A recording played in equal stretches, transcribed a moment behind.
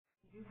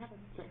have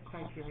a strict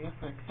criteria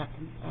for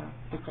acceptance of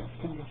the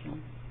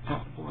conditions at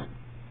the board.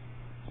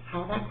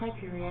 How that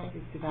criteria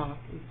is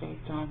developed is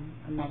based on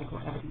a medical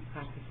evidence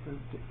practice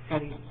group that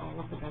studies all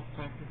of the best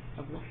practice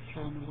of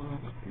literature in the world.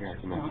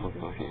 American Medical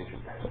Association.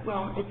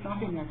 Well, it's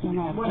not the American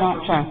Medical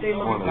Association. They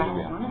look at that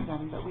as one of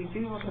them, but we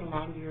do look at a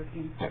lot of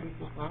European studies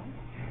as well.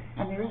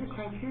 And there is a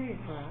criteria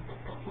for us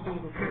to be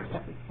able to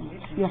accept this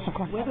condition. Yes, of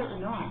course. Whether or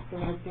not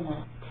there has been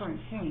a current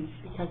change,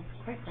 because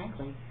quite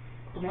frankly,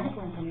 the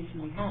medical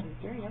information we have is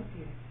very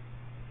outdated.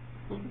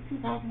 This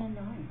is 2009.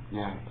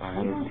 Yeah,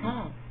 we don't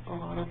have a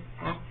lot of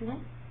accurate,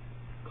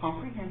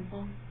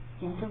 comprehensive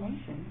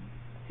information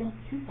since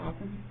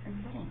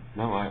 2007.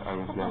 No, I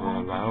was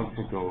never allowed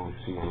to go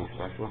see any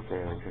specialist or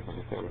anything because, like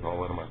I said, it was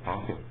all out of my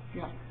pocket.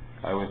 Yeah.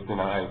 I was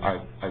denied.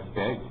 I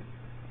begged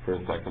for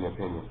a second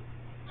opinion,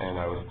 and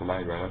I was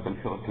denied right up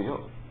until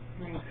appeal.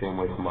 Right. Same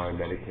with my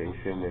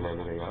medication and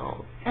everything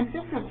else. And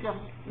this is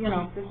just,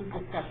 this is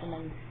discussion,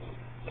 and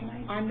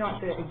I'm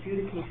not the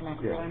adjudication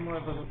expert. I'm more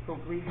of a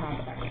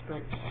rehab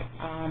expert.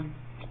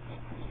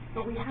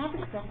 But we have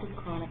accepted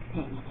chronic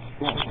pain.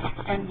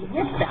 And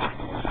with that,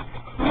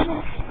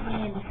 chronic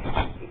pain,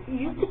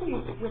 it used to be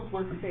with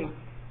WorkSafe,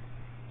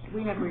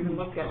 we never even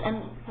looked at,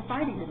 and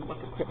society didn't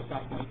look at CRIPS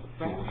diagnosis,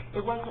 right?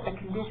 It was a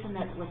condition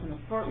that was an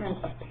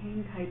assortment of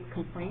pain-type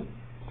complaints,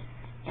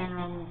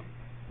 and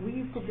we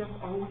used to just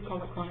always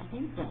call it chronic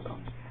pain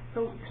syndrome.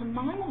 So to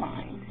my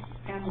mind,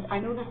 and I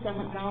know this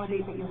doesn't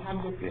validate that you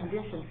have this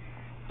condition,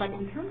 but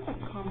in terms of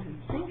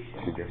compensation,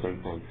 two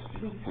different things,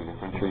 two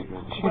different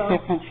treatments, two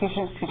different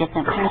treatments, two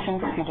different pensions,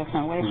 two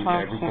different wage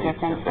loss, two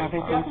different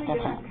everything's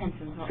different.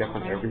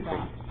 Different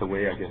everything. The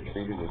way I get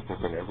treated is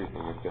different.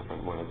 Everything is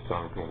different when it's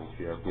chronic pain and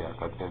CRPS.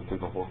 I've been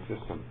through the whole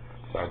system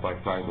side by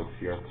side with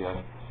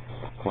CRPS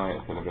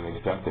clients that have been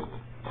accepted.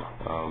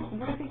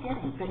 What are they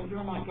getting that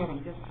you're not getting?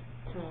 Just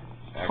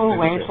full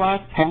wage loss,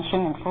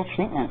 pension, and full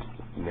treatment.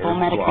 Full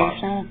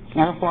medication,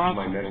 nerve block.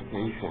 My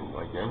medication,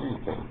 like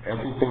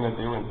everything that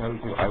they were entitled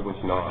to, I was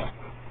not.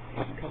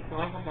 Okay, so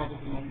I have that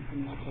information for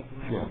me to take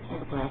away.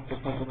 Yeah. For us to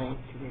take away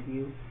to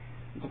review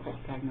the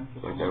CRIPS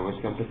diagnosis. Like I was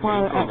sent to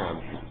training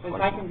programs. If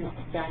I can just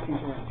back into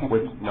that.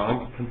 With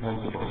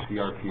non-compensable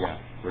CRPS,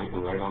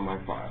 right on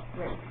my file.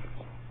 Right.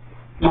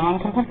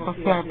 Non-compensable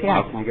CRPS.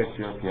 How can you get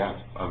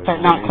CRPS? But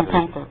not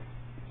compensable,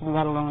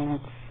 let alone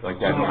it's... Like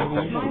that,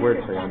 that's the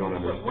word for I don't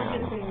understand. We're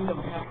just saying you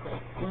don't have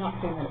CRIPS. We're not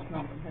saying that it's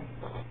not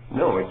compensable.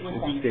 No, it's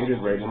stated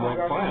right in my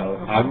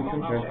file.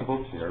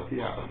 Uncompensable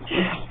CRPS.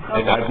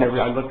 And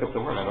I looked up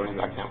the word.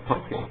 I can't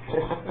find it.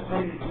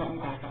 Let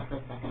me back up for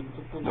a second.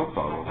 No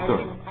problem.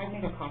 I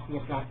made a copy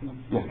of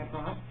documents that I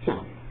brought. Sure.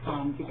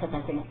 Because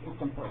I think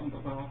it's important that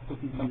we're all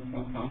speaking from the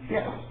same function.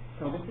 Yes.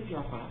 So this is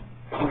your file.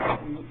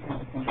 You need to have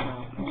a single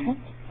file. Okay.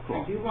 Cool.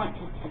 I do want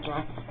to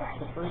address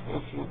the first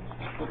issue,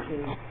 which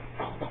is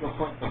the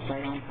report that's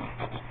right on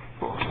top.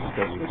 Cool.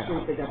 Which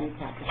is the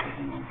WCAT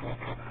decision on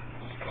CRIPS.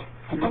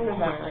 And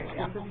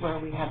this is where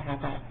we have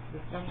had that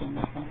discussion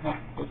that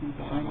sometimes decisions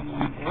are binding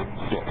on the board.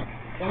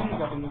 Any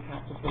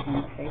WCAT decision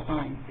that they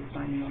find is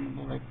binding on the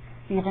board.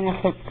 Even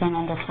if it's done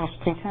under false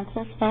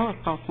pretenses, though, or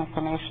false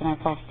information and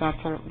false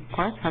doctor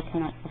reports, how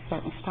can that be set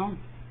in stone?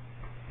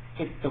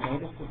 It's the way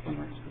the system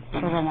works.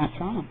 So then that's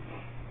wrong.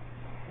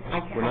 I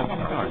can't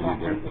tell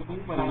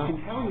you what I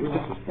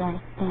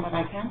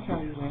can tell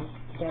you is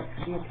that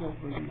the appeals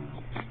were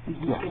denied.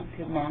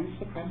 To manage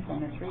the CRIPS,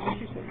 and the three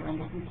issues that were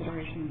under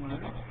consideration were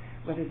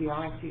whether the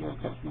RSC or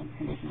CRIPS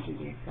condition should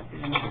be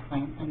accepted under the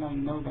claim. I know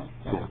you know that,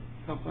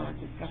 so for our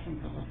discussion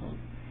purposes,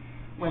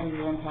 whether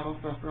you're entitled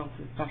for referral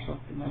to a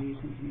specialist and whether you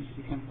continue to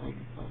be temporarily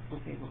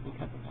disabled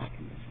because of that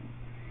condition.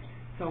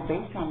 So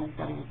based on the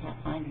study of that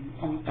finding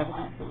and the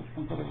evidence that was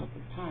considered at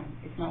this time,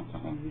 it's not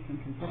something we can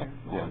consider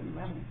without new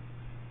evidence.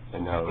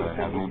 And now that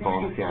I have new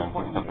bone scans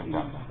and stuff like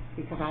that.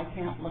 Because I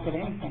can't look at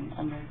anything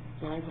unless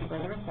there is a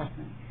further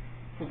assessment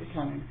to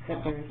determine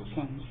that there is a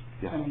change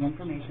from the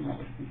information that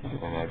was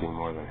considered. And I'd be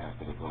more than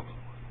happy to go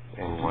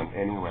anyone,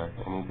 anywhere,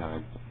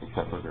 anytime,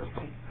 except for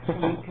Gertrude.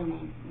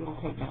 We'll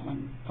take that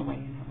one away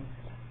and have a look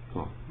at that.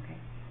 Cool. Okay.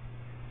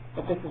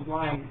 But this is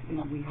why,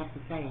 we have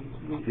to say.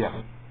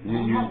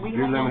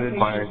 You're limited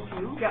by...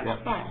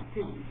 But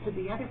to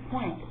the other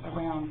point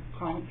around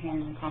chronic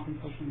pain and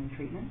compensation and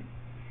treatment,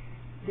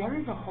 there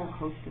is a whole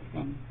host of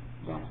things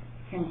that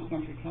can be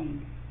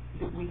entertained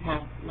that we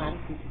have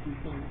latitude to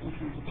consider in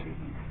terms of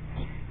treatment.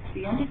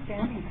 The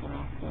understanding for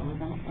us, though,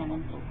 is understanding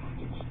the whole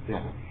package.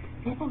 Yeah.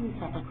 People who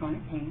suffer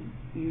chronic pain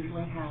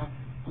usually have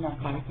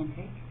narcotic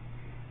intake.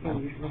 They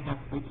usually have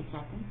sleep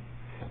disruptions.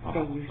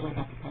 They usually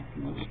have depressed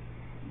moods.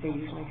 They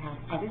usually have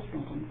other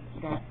symptoms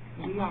that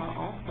we are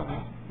also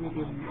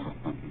reviewing at this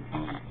point in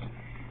time.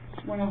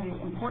 One of the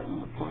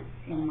important reports,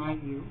 in my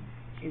view,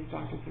 is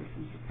Dr.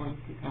 Thurston's report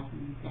of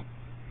 2006.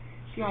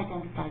 She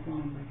identifies a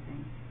number of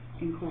things,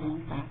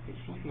 including the fact that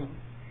she feels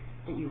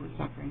that you were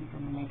suffering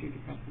from a major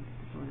depressive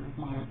disorder of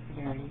moderate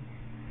severity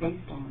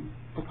based on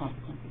the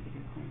consequences of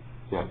your claim.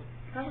 Yeah.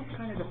 That was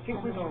kind of a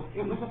pivotal,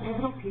 it was a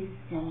pivotal piece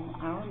in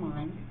our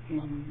mind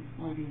in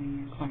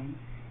reviewing your claim,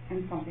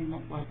 and something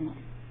that wasn't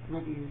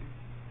reviewed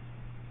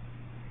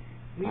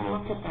We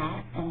looked at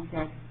that and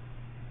said,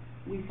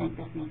 we think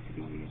this needs to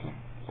be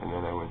readdressed. And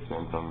then I was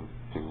sent them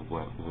to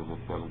the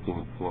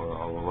 17th floor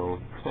all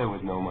alone, and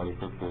with no money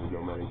for food,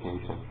 no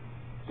medication.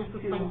 This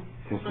was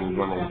This is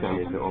when they sent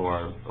me to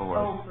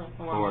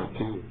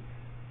OR2.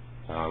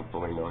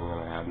 Fully knowing that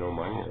I had no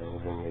money or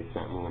anything, they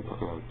sent me and put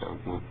me on the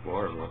 17th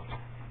floor of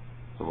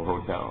a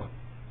hotel.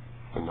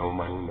 With no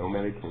money, no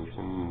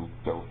medication,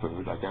 no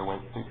food. Like I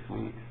went 6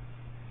 weeks,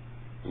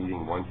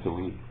 eating once a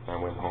week. I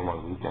went home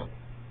on weekends.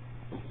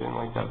 It's been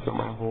like that for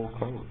my whole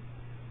claim.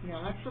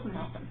 Yeah, that shouldn't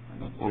happen.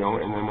 You know,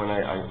 and then when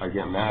I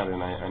get mad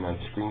and I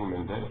scream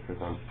and bitch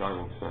because I'm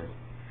starving, sorry,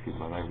 excuse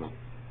my language,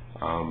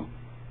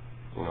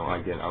 you know,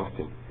 I get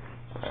ousted.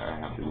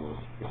 I have to deal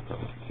with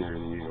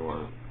security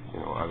or, you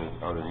know,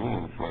 other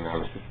means when I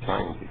was just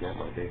trying to get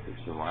my basic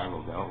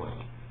survival dealt with.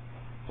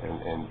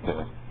 And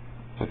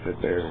to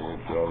sit there and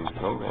do all these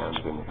programs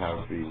and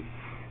have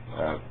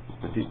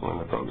the people in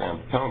the programs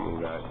tell me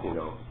that, you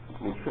know,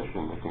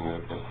 nutrition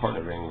isn't a part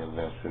of any of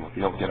this, and if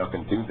you don't get up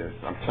and do this,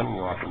 I'm sending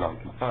you off to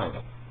non-compliant.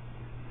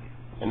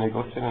 And they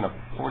go sit in a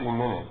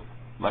 40-minute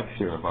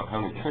lecture about how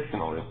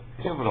nutritional is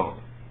pivotal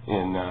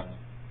in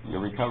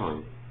your recovery.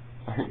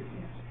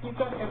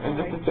 And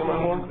this has been my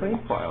whole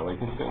claim file.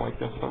 Like, it's been like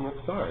this from the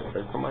start,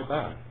 right from my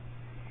back.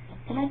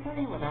 Can I tell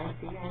you what I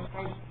see?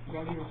 I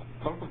read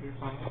both of your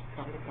files,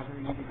 cover to cover,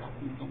 and every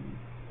document.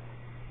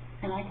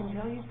 And I can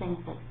tell you things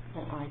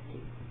that I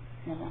see.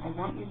 And I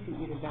want you to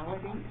either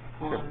validate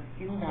or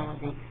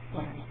invalidate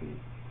what I see.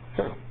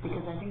 Sure.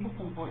 Because I think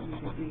it's important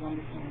that we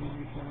understand where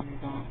each other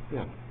is at.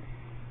 Yeah.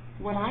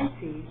 What I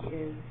see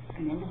is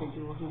an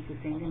individual who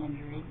sustained an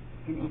injury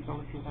in April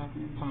of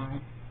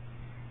 2005,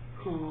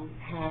 who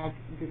had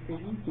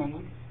decisions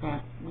made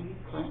that we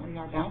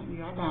are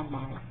bound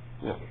by,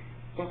 yeah,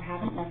 that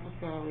haven't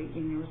necessarily,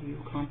 in your view,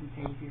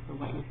 compensated you for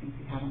what you think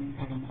you have an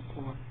entitlement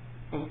for,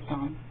 based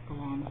on the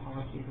law and the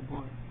policy of the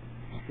board.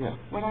 Yeah.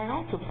 What I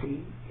also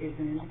see is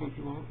an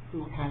individual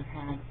who has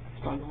had a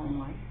struggle in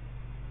life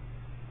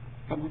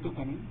from the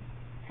beginning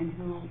and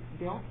who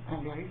built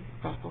a very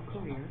successful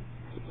career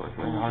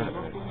and was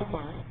able to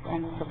support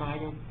and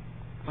provided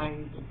by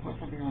the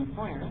support of your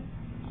employer.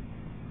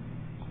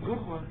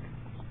 Good work.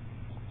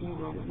 You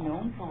were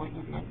known for what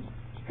you did.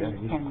 Yeah,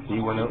 he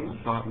went out and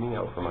sought me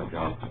out for my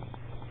job.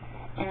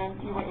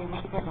 And you were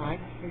able to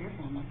provide for your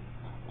family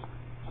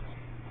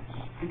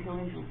until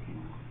injuries came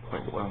along.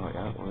 Quite well,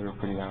 yeah, we were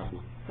pretty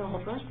happy. So the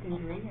first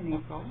injury in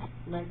April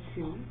led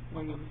to,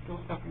 where you were still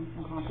suffering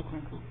some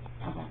consequences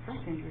of that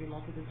first injury,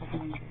 led to the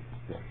second injury.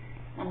 Yeah.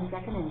 And the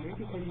second injury,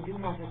 because you do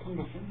have a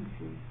condition, which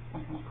we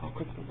sometimes call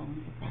crystal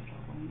bones or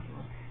fracture bones, or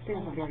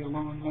there's a very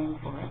long name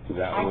for it.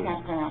 I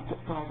can't pronounce it,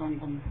 so I don't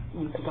even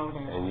need to go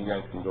there. And you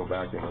guys can go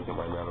back and look at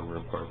my medical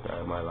reports.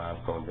 I had my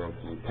last bone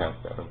density test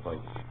that was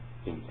like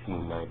 18,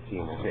 19,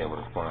 and they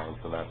were fine,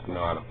 so that's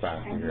not a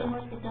factor here. And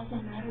here. it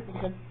doesn't matter,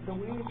 because the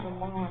way the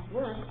law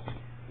works,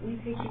 we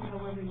take you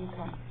however you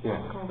come. Yeah.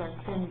 It's called our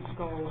sins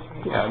go.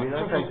 Yeah, I mean,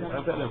 I've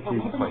had a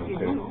few claims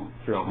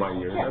throughout my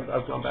years. Yeah.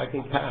 I've gone back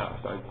in past.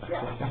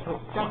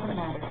 Doesn't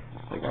matter.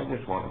 Like, I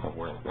just wanted to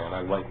work, man.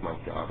 I like my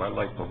job. I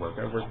like to work.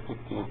 I work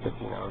 16,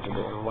 15 hours a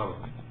day and I love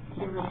it.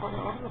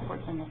 All the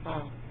reports in the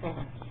file say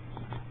that.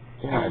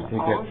 Yeah, to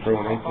get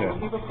thrown into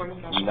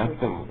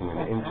nothing in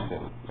an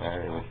instant.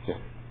 It was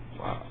just,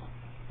 wow.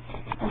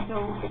 And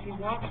so, if you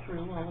walk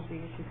through all of the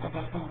issues that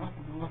have come up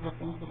and all of the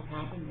things that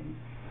have happened and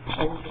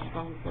all of the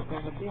struggles that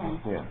there have been,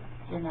 yeah,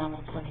 you're now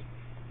at a place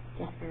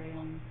that's very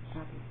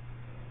unhappy.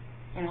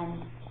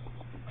 And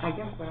I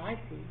guess what I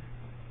see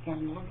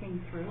in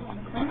looking through, and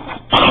the claims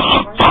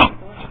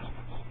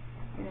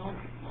you know,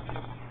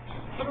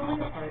 but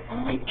only a part,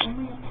 only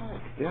a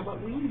part. Yeah. What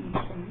we need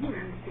from you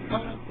is to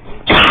tell us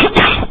the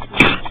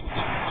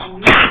and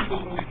you can be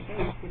in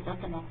space, give us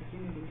an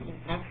opportunity to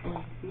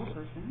actually see a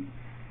person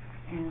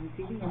and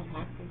see the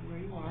impact of where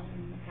you are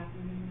and what's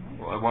happening in your life.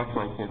 Well, I watch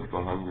my kids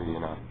go hungry,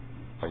 and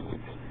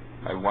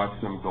I watch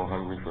them go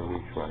hungry for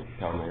weeks, like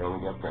tell them they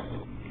only get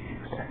breakfast.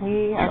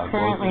 We are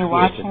currently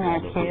watching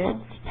our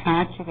kids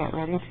pack to get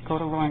ready to go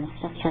to Lauren's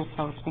sister's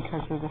house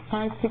because of the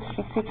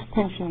 $566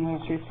 pension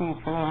he's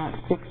received for the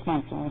last 6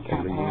 months, and we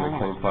can't pay on it.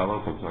 Claim file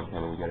open, so I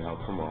can't even get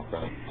help from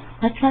WorkSafe.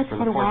 I've tried to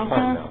go to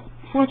WorkSafe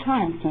 4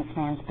 times since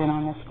Lauren's been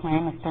on this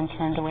claim. It's been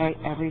turned away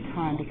every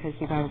time because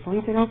you guys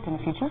leave it open.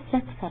 If you just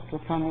accept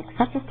what's on the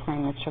accepted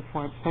claim list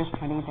reports, there's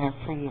money there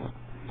for you.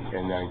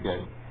 And I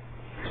get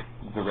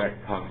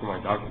direct talk to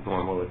my doctor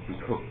going, well, if you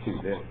go do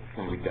this, it's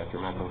going to be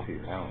detrimental to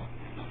your health.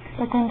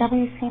 But then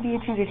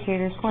WCB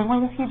adjudicators going,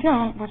 well, if you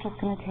don't, we're just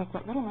going to take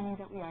what little money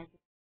that we are.